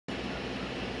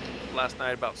Last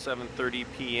night about 7:30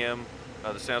 p.m.,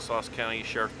 the Stanislaus County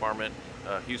Sheriff's Department,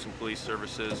 Hughson Police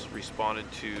Services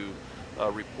responded to a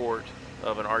report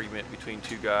of an argument between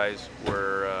two guys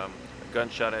where a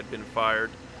gunshot had been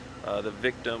fired. The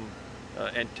victim,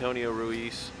 Antonio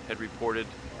Ruiz, had reported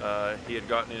he had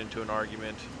gotten into an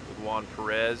argument with Juan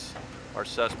Perez, our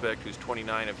suspect, who's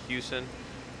 29, of Hughson.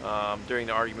 During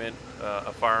the argument,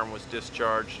 a firearm was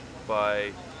discharged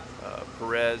by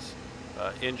Perez,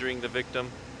 injuring the victim.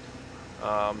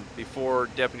 Before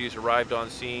deputies arrived on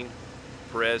scene,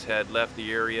 Perez had left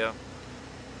the area.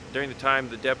 During the time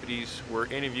the deputies were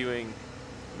interviewing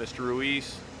Mr.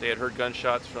 Ruiz, they had heard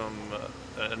gunshots from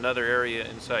another area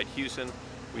inside Hughson.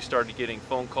 We started getting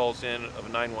phone calls in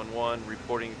of 911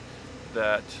 reporting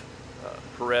that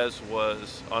Perez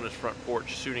was on his front porch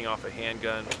shooting off a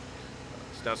handgun.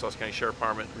 Stanislaus County Sheriff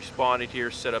Department responded here,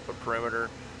 set up a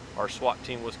perimeter. Our SWAT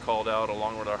team was called out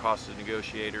along with our hostage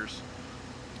negotiators.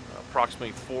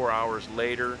 Approximately 4 hours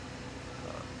later,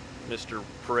 Mr.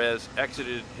 Perez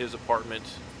exited his apartment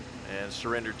and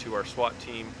surrendered to our SWAT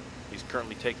team. He's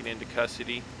currently taken into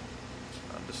custody.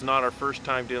 This is not our first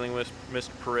time dealing with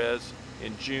Mr. Perez.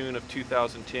 In June of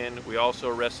 2010, we also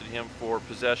arrested him for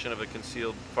possession of a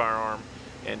concealed firearm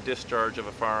and discharge of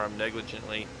a firearm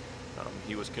negligently.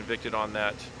 He was convicted on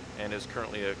that and is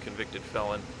currently a convicted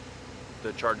felon.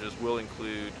 The charges will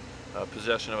include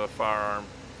possession of a firearm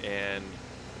and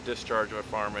discharge of a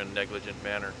firearm in a negligent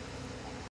manner.